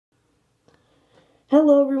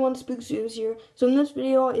Hello everyone, Spookzoo's here. So in this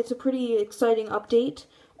video, it's a pretty exciting update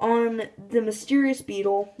on the mysterious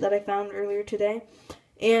beetle that I found earlier today.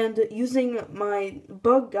 And using my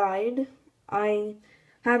bug guide, I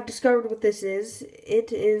have discovered what this is.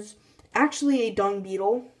 It is actually a dung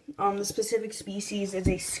beetle. The specific species is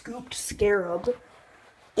a scooped scarab.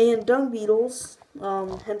 And dung beetles,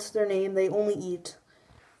 hence their name, they only eat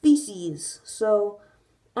feces. So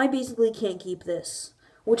I basically can't keep this,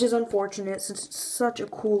 which is unfortunate since it's such a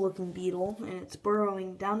cool looking beetle and it's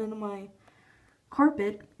burrowing down into my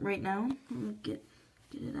carpet right now. Let me get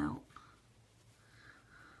it out.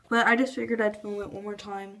 But I just figured I'd film it one more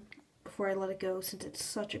time before I let it go since it's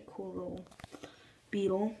such a cool little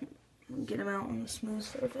beetle. Get him out on the smooth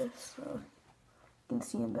surface so you can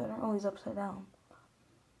see him better. Oh, he's upside down.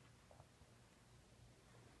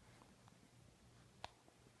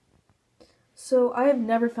 So I have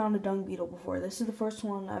never found a dung beetle before. This is the first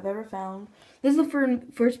one I've ever found. This is the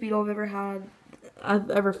first beetle I've ever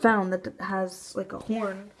found that has like a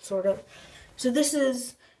horn, sort of. So this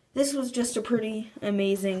was just a pretty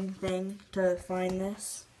amazing thing to find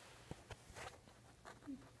this.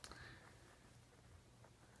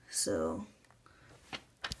 So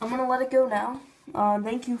I'm gonna let it go now.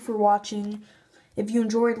 Thank you for watching. If you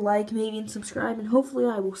enjoyed, like, maybe, and subscribe, and hopefully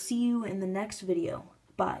I will see you in the next video.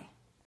 Bye.